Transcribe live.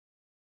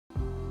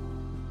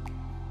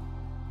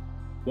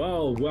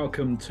Well,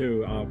 welcome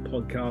to our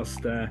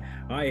podcast.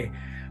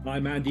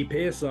 I'm Andy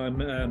Pierce. I'm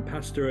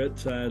pastor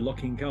at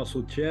Locking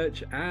Castle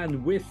Church,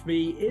 and with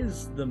me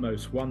is the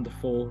most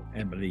wonderful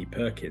Emily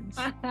Perkins.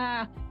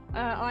 I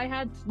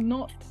had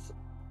not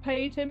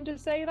paid him to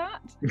say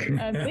that.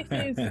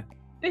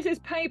 This is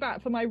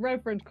payback for my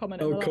reverend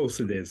comment Oh, of course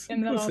it is.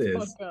 in the Of course last it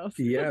is. podcast.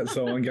 Yeah,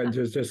 so I'm going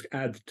to just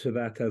add to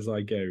that as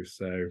I go.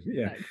 So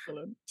yeah,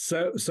 Excellent.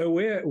 so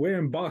we're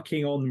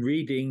embarking on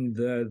reading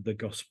the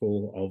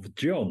Gospel of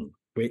John,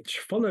 which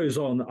follows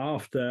on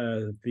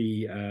after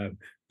the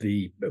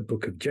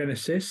book of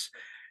Genesis.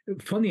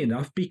 Funny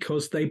enough,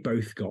 because they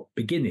both got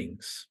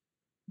beginnings.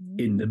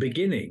 In the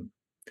beginning.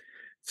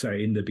 So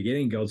in the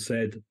beginning, God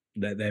said,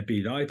 "Let there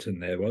be light,"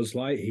 and there was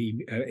light.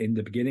 In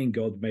the beginning,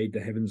 God made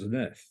the heavens and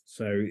earth.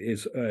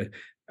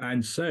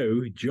 And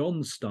so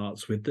John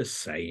starts with the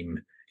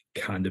same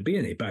kind of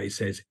beginning, but it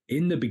says,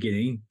 "In the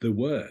beginning, the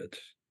Word."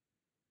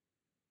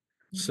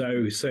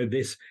 So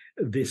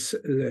this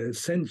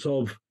sense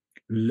of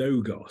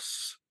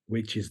logos,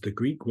 which is the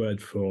Greek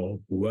word for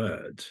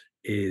word,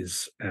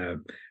 is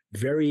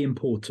very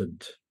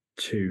important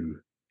to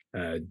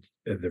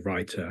the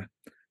writer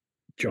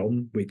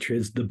John, which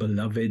is the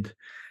beloved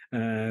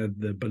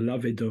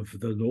of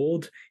the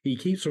Lord. He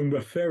keeps on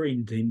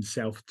referring to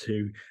himself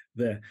to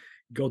the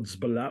God's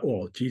beloved,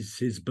 or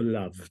Jesus'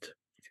 beloved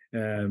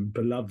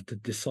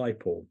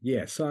disciple.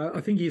 Yes, I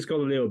think he's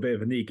got a little bit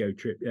of an ego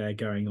trip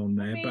going on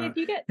there. But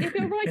if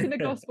you're writing the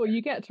gospel,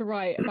 you get to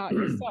write about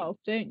yourself,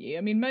 don't you?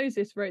 I mean,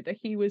 Moses wrote that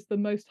he was the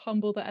most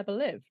humble that ever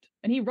lived,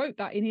 and he wrote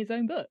that in his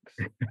own books.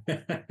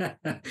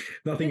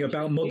 Nothing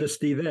about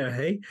modesty there,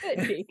 hey?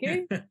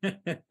 Cheeky.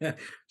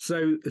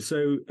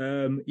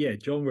 Yeah,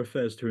 John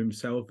refers to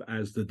himself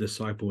as the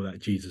disciple that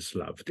Jesus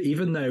loved,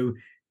 even though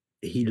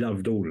he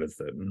loved all of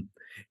them.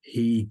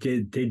 He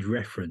did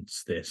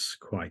reference this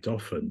quite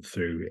often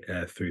through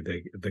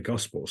the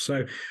gospel.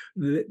 So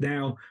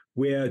now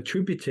we're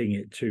attributing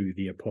it to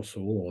the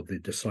apostle or the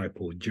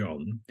disciple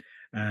John,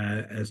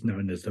 as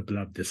known as the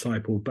beloved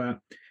disciple.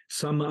 But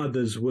some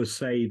others will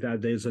say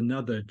that there's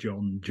another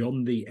John,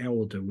 John the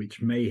Elder,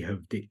 which may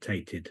have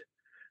dictated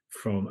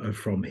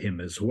from him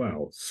as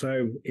well.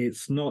 So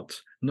it's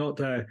not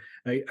a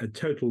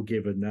total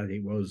given that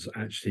it was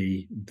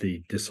actually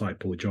the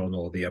disciple John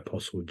or the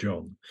apostle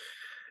John.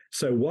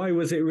 So why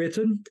was it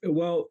written?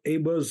 Well,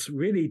 it was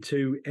really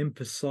to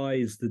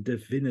emphasize the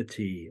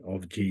divinity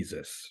of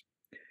Jesus.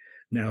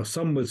 Now,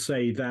 some would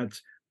say that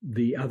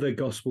the other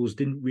gospels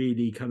didn't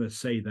really kind of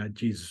say that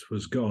Jesus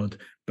was God,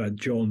 but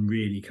John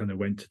really kind of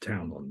went to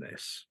town on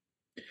this.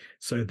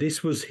 So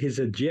this was his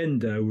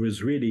agenda,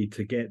 was really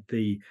to get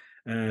the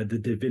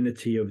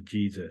divinity of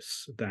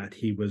Jesus, that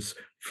he was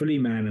fully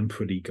man and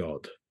fully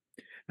God.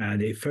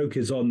 And it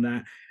focuses on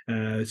that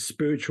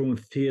spiritual and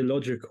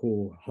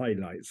theological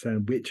highlights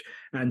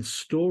and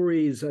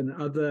stories and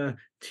other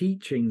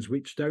teachings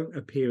which don't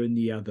appear in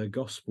the other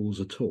gospels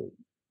at all.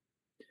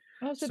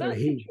 Oh, so that's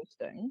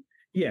interesting.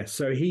 Yeah,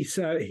 so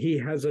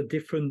he has a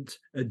different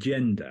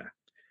agenda.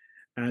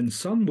 And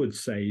some would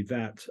say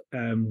that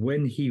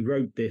when he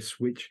wrote this,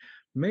 which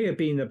may have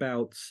been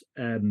about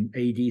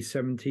AD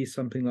 70,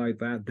 something like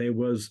that, there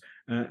was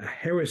a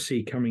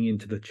heresy coming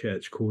into the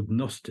church called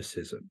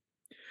Gnosticism.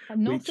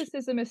 And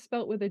Gnosticism is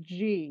spelt with a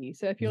G.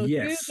 So if you're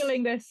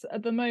Googling this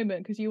at the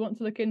moment because you want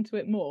to look into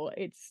it more,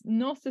 it's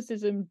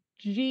Gnosticism,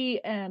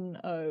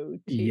 Gnoti.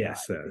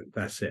 Yes,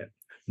 that's it.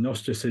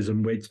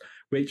 Gnosticism,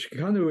 which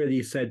kind of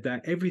really said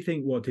that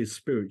everything what is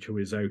spiritual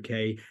is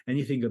okay,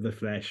 anything of the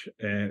flesh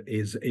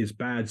is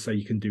bad, so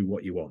you can do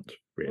what you want.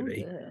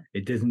 Really,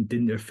 it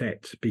didn't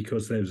affect,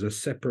 because there was a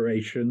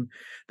separation.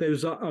 There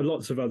was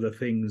lots of other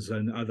things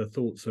and other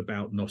thoughts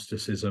about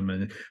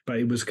Gnosticism, but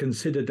it was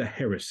considered a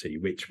heresy,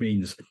 which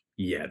means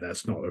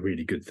that's not a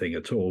really good thing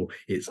at all.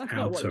 It's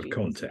out of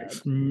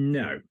context.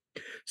 No,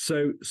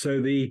 so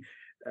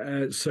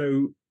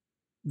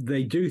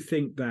they do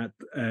think that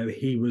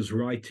he was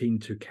writing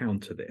to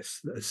counter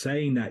this,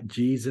 saying that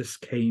Jesus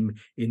came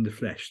in the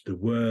flesh, the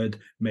Word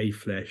made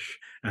flesh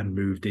and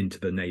moved into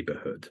the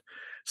neighborhood.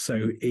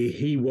 So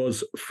he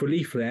was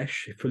fully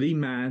flesh, fully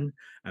man,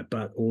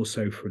 but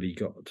also fully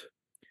God.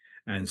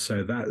 And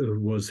so that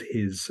was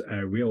his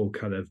real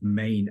kind of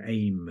main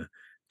aim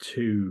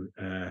to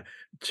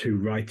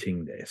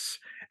writing this.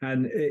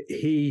 And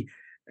he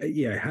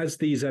has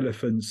these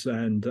elephants,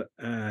 and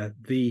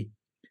the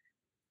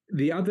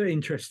other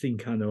interesting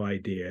kind of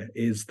idea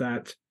is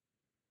that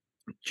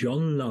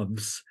John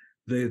loves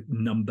the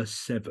number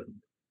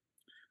 7.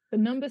 The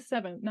number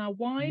 7. Now,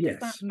 why does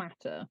that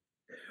matter?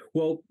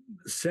 Well,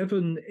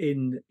 7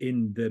 in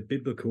the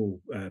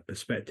biblical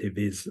perspective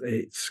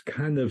it's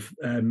kind of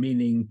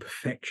meaning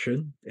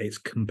perfection. It's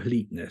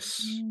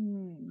completeness.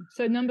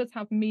 So numbers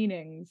have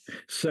meanings.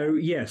 So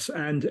yes,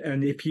 and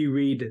if you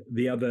read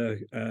the other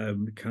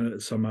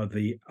some of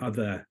the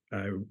other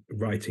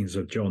writings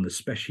of John,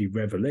 especially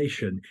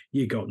Revelation,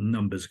 you got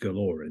numbers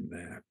galore in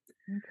there.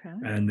 Okay.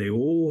 And they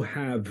all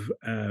have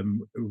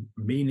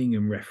meaning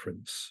and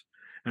reference,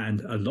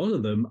 and a lot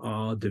of them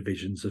are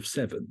divisions of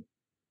 7.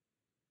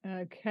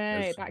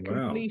 Okay, that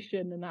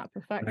completion and that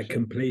perfection. That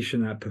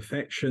completion, that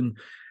perfection.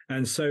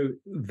 And so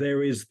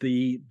there is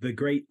the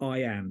great I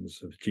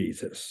ams of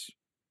Jesus,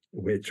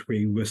 which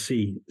we will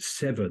see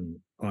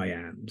 7 I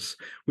ams,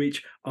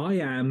 which I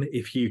am,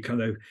 if you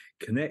kind of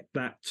connect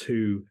that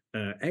to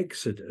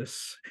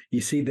Exodus, you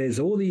see there's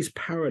all these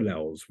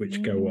parallels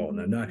which go on.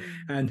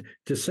 And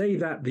to say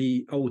that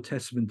the Old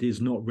Testament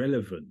is not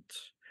relevant,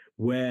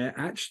 where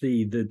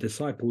actually the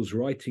disciples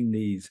writing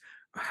these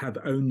have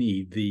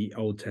only the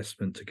Old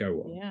Testament to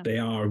go on. Yeah. They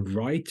are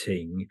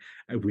writing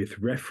with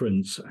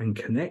reference and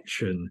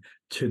connection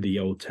to the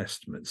Old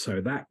Testament.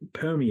 So that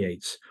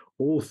permeates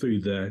all through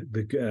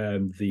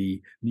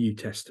the New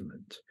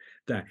Testament.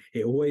 That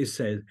it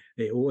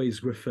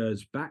always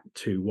refers back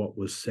to what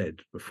was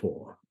said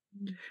before.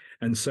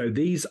 And so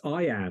these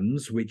I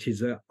ams, which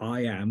is a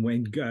I am,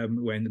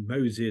 when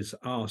Moses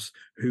asks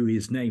who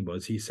his name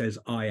was, he says,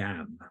 I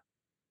am.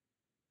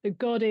 So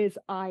God is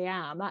I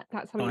am.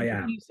 That's how he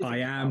introduces himself. I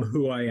am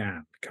who I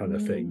am, kind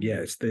of thing.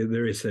 Yes,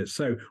 there is a.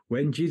 So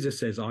when Jesus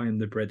says, I am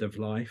the bread of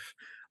life,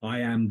 I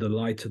am the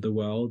light of the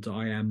world,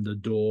 I am the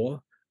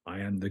door, I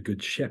am the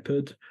good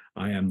shepherd,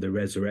 I am the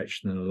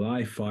resurrection and the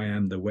life, I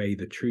am the way,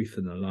 the truth,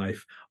 and the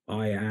life,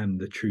 I am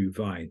the true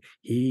vine.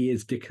 He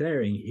is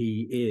declaring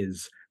he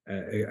is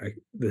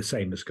the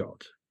same as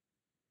God.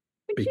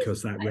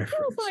 Because that reference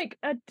feels like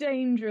a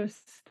dangerous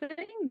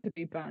thing to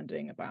be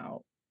bandying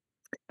about.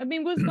 I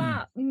mean, was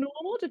that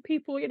normal? Did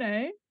people, it's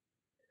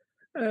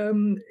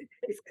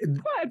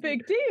quite a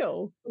big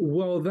deal.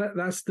 Well,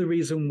 that's the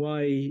reason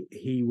why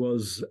he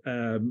was,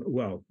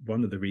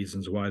 one of the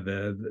reasons why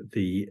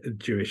the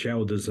Jewish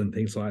elders and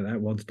things like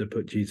that wanted to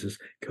put Jesus,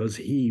 because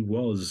he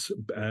was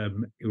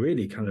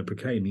really kind of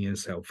proclaiming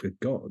himself with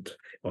God,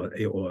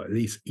 or at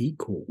least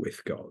equal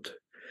with God.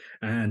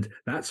 And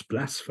that's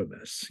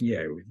blasphemous.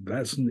 Yeah,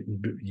 that's you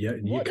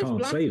what can't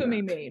does say that.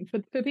 Blasphemy mean?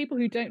 For people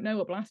who don't know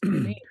what blasphemy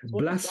means,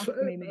 what does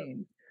blasphemy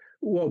mean?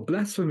 Well,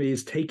 blasphemy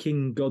is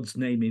taking God's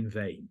name in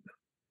vain.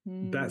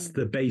 That's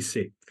the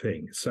basic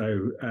thing.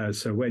 So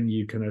when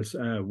you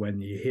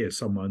when you hear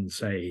someone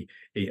say,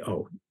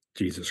 "Oh,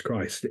 Jesus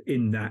Christ,"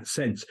 in that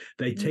sense,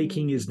 they're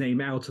taking his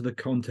name out of the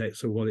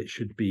context of what it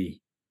should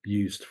be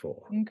used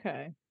for.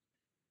 Okay,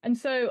 and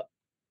so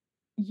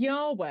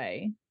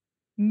Yahweh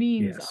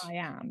means I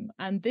am,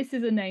 and this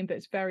is a name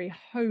that's very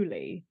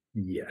holy,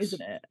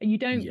 isn't it? And you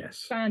don't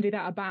bandy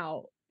that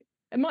about,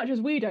 and much as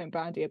we don't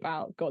bandy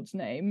about God's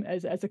name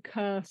as a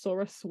curse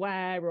or a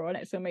swear or an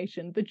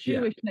exclamation, the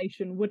Jewish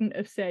nation wouldn't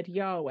have said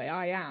Yahweh,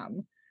 I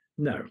am,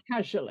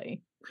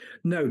 casually.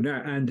 No,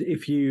 and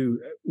if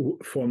you,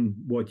 from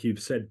what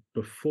you've said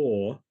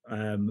before,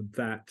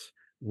 that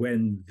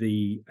when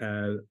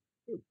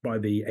by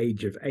the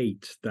age of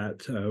 8,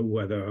 that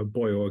whether a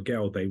boy or a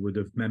girl, they would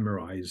have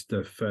memorized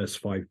the first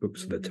 5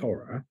 books of the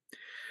Torah.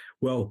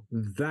 Well,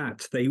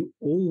 that they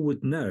all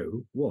would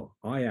know what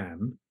I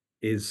am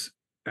is,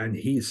 and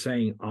he's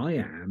saying I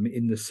am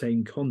in the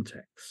same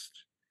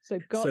context. So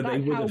God,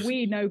 that's how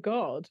we know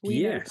God.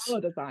 We know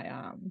God as I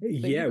am. So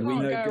you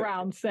can't go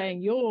around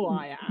saying you're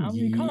I am.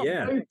 You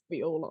can't both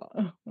be all.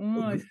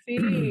 Oh, I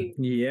see.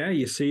 Yeah,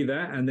 you see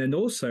that, and then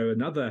also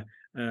another.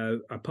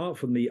 Apart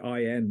from the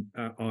I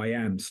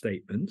am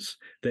statements,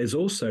 there's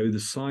also the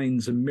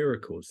signs and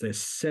miracles.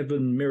 There's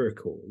 7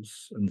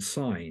 miracles and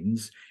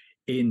signs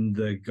in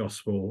the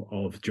Gospel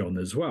of John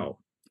as well.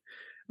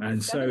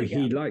 And so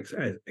he likes,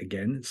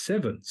 again,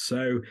 7.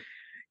 So,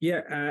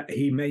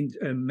 he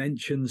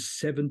mentions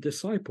 7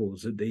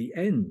 disciples at the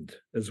end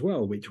as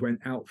well, which went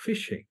out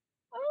fishing.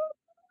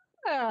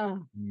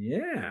 Oh,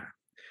 yeah.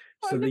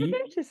 So I've never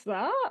noticed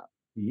that.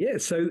 Yeah,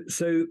 so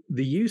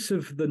the use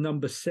of the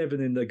number 7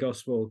 in the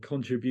Gospel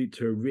contribute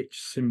to a rich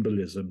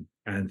symbolism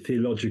and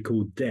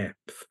theological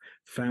depth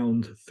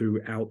found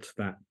throughout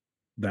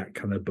that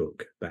kind of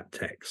book, that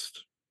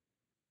text.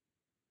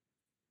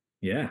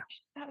 Yeah.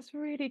 That's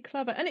really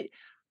clever. And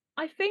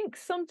I think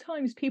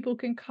sometimes people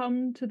can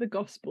come to the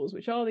Gospels,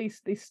 which are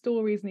these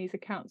stories and these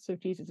accounts of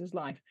Jesus's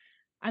life,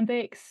 and they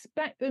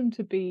expect them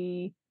to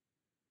be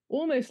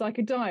almost like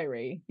a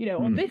diary.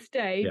 On this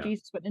day,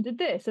 Jesus went and did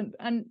this, and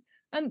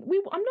I'm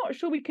not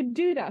sure we could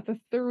do that for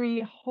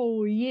 3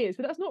 whole years,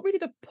 but that's not really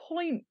the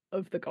point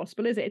of the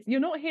Gospel, is it?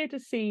 You're not here to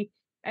see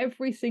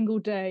every single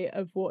day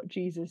of what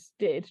Jesus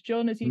did.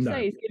 John, as you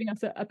say, is giving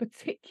us a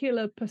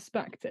particular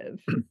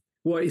perspective.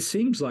 Well, it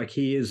seems like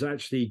he is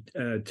actually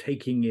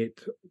taking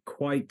it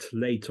quite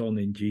late on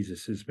in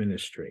Jesus's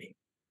ministry.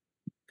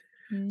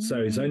 So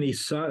it's only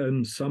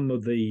some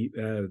of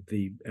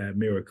the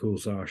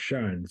miracles are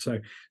shown. So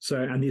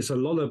and it's a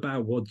lot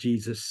about what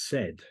Jesus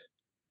said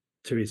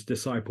to his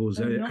disciples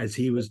as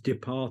he was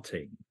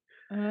departing.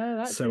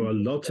 So a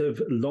lot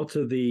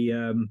of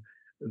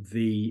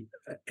the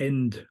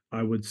end,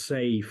 I would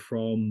say,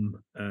 from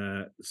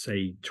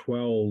say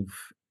 12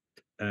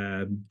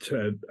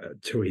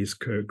 to his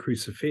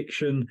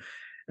crucifixion.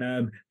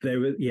 There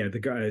were the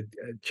guy,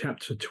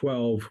 chapter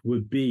 12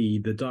 would be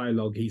the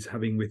dialogue he's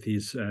having with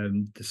his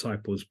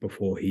disciples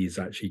before he's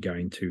actually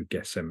going to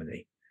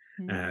Gethsemane.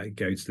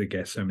 goes to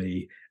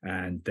Gethsemane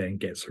and then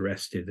gets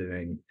arrested, and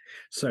then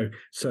so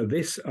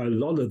this, a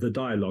lot of the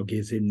dialogue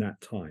is in that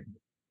time,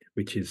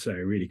 which is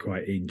really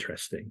quite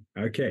interesting.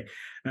 Okay,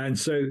 and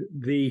so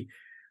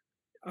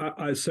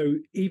so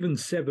even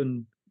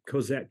 7,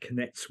 because that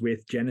connects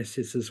with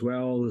Genesis as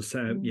well.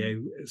 So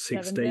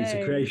 6 days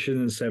of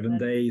creation and 7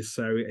 days.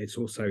 So it's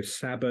also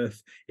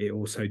Sabbath. It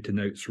also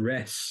denotes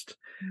rest,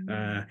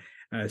 a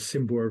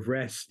symbol of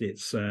rest.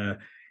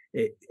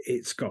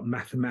 It's got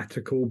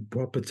mathematical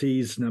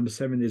properties. Number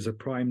 7 is a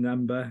prime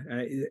number.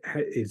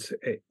 It's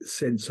a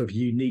sense of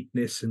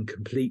uniqueness and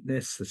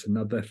completeness. That's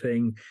another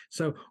thing.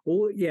 So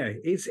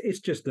it's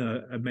just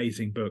an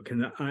amazing book,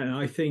 and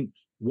I think,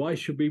 why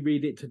should we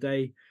read it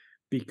today?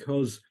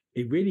 Because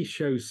it really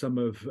shows some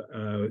of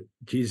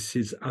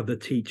Jesus's other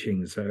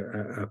teachings,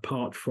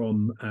 apart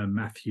from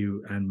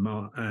Matthew and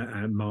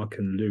Mark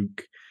and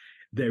Luke.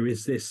 There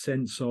is this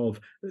sense of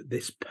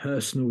this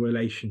personal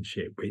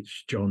relationship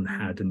which John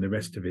had and the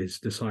rest of his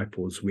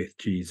disciples with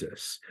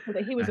Jesus.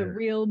 That he was a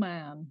real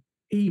man.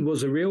 He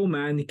was a real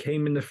man. He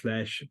came in the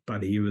flesh,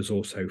 but he was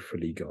also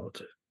fully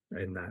God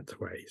in that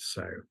way.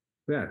 So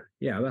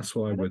that's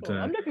why I would.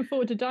 I'm looking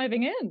forward to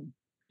diving in.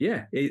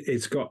 Yeah,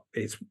 it's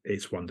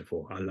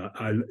wonderful.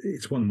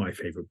 It's one of my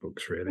favorite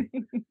books, really.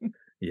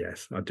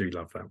 Yes, I do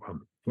love that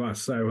one. Well,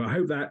 so I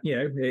hope that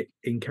it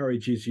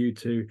encourages you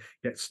to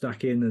get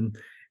stuck in,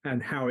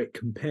 and how it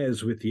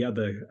compares with the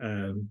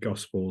other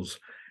Gospels.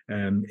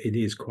 It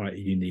is quite a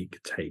unique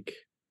take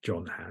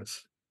John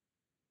has.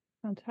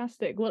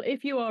 Fantastic. Well,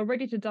 if you are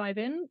ready to dive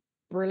in,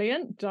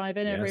 brilliant. Dive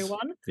in,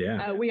 everyone.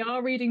 Yeah. We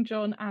are reading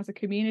John as a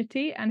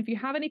community. And if you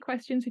have any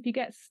questions, if you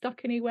get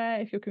stuck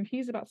anywhere, if you're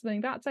confused about something,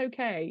 that's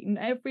okay. And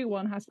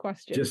everyone has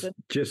questions.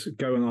 Just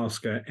go and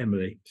ask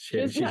Emily.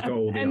 She's got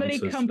all the Emily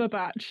answers.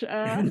 Cumberbatch.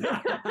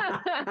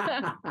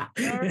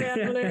 Sorry,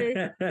 Emily.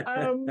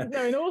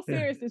 No, in all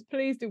seriousness,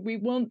 please do. We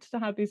want to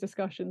have these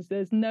discussions.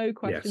 There's no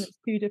question that's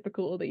too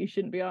difficult or that you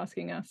shouldn't be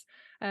asking us.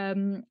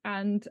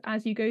 And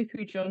as you go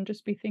through John,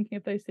 just be thinking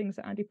of those things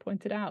that Andy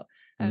pointed out.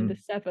 The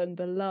 7,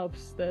 the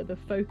loves, the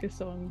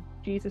focus on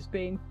Jesus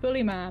being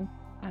fully man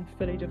and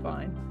fully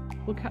divine.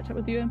 We'll catch up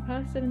with you in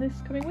person in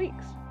this coming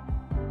weeks.